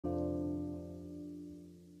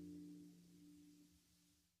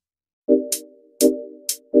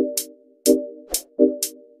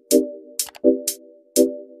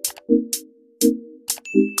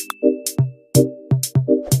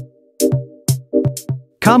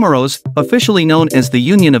Comoros, officially known as the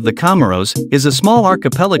Union of the Comoros, is a small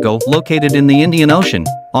archipelago located in the Indian Ocean,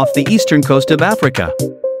 off the eastern coast of Africa.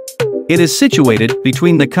 It is situated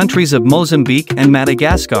between the countries of Mozambique and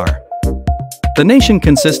Madagascar. The nation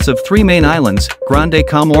consists of three main islands, Grande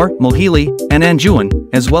Comore, Mohéli, and Anjouan,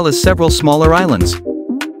 as well as several smaller islands.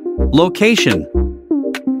 Location: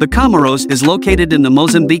 the Comoros is located in the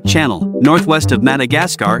Mozambique Channel, northwest of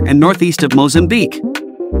Madagascar and northeast of Mozambique.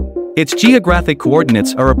 Its geographic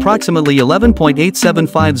coordinates are approximately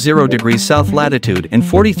 11.8750 degrees south latitude and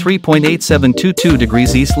 43.8722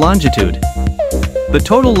 degrees east longitude. The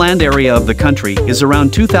total land area of the country is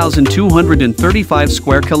around 2,235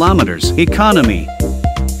 square kilometers. Economy: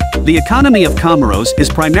 the economy of Comoros is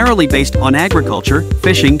primarily based on agriculture,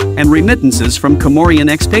 fishing, and remittances from Comorian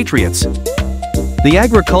expatriates. The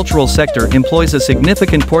agricultural sector employs a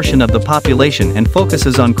significant portion of the population and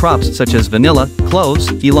focuses on crops such as vanilla,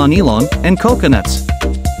 cloves, ylang-ylang, and coconuts.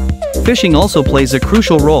 Fishing also plays a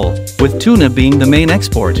crucial role, with tuna being the main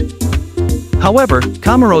export. However,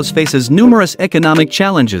 Comoros faces numerous economic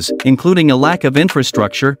challenges, including a lack of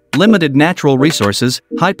infrastructure, limited natural resources,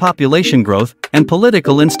 high population growth, and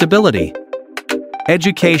political instability.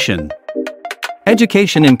 Education: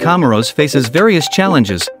 education in Comoros faces various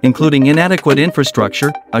challenges, including inadequate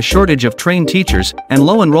infrastructure, a shortage of trained teachers, and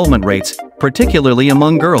low enrollment rates, particularly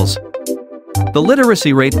among girls. The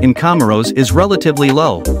literacy rate in Comoros is relatively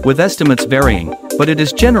low, with estimates varying, but it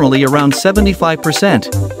is generally around 75%.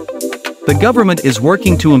 The government is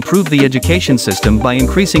working to improve the education system by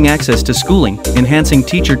increasing access to schooling, enhancing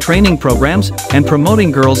teacher training programs, and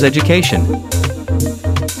promoting girls' education.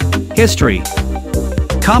 History: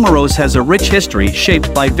 Comoros has a rich history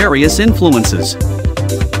shaped by various influences.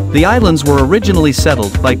 The islands were originally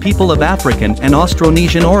settled by people of African and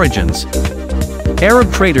Austronesian origins.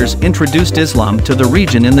 Arab traders introduced Islam to the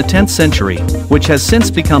region in the 10th century, which has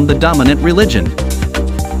since become the dominant religion.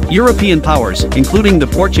 European powers, including the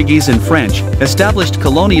Portuguese and French, established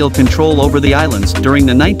colonial control over the islands during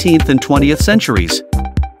the 19th and 20th centuries.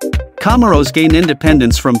 Comoros gained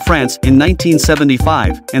independence from France in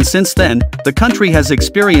 1975, and since then, the country has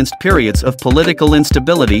experienced periods of political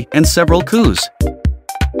instability and several coups.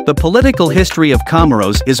 The political history of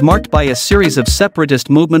Comoros is marked by a series of separatist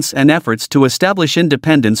movements and efforts to establish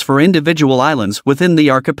independence for individual islands within the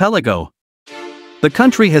archipelago. The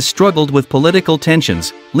country has struggled with political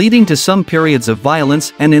tensions, leading to some periods of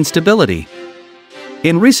violence and instability.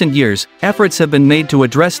 In recent years, efforts have been made to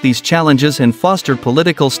address these challenges and foster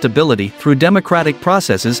political stability through democratic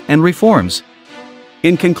processes and reforms.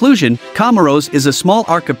 In conclusion, Comoros is a small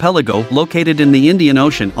archipelago located in the Indian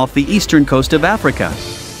Ocean off the eastern coast of Africa.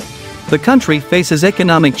 The country faces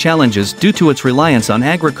economic challenges due to its reliance on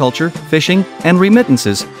agriculture, fishing, and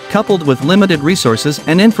remittances, coupled with limited resources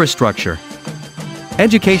and infrastructure.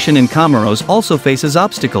 Education in Comoros also faces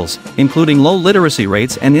obstacles, including low literacy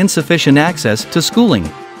rates and insufficient access to schooling.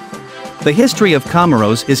 The history of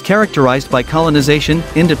Comoros is characterized by colonization,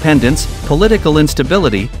 independence, political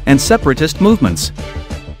instability, and separatist movements.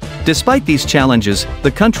 Despite these challenges, the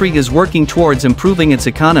country is working towards improving its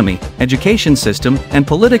economy, education system, and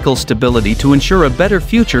political stability to ensure a better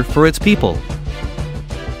future for its people.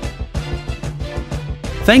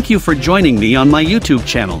 Thank you for joining me on my YouTube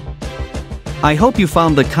channel. I hope you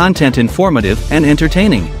found the content informative and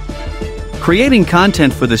entertaining. Creating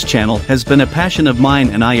content for this channel has been a passion of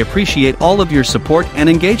mine, and I appreciate all of your support and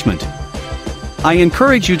engagement. I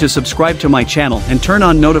encourage you to subscribe to my channel and turn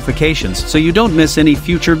on notifications so you don't miss any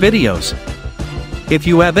future videos. If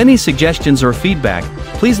you have any suggestions or feedback,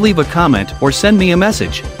 please leave a comment or send me a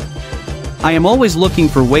message. I am always looking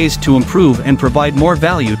for ways to improve and provide more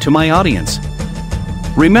value to my audience.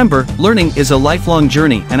 Remember, learning is a lifelong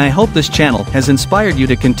journey, and I hope this channel has inspired you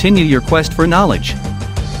to continue your quest for knowledge.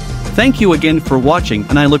 Thank you again for watching,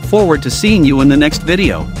 and I look forward to seeing you in the next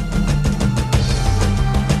video.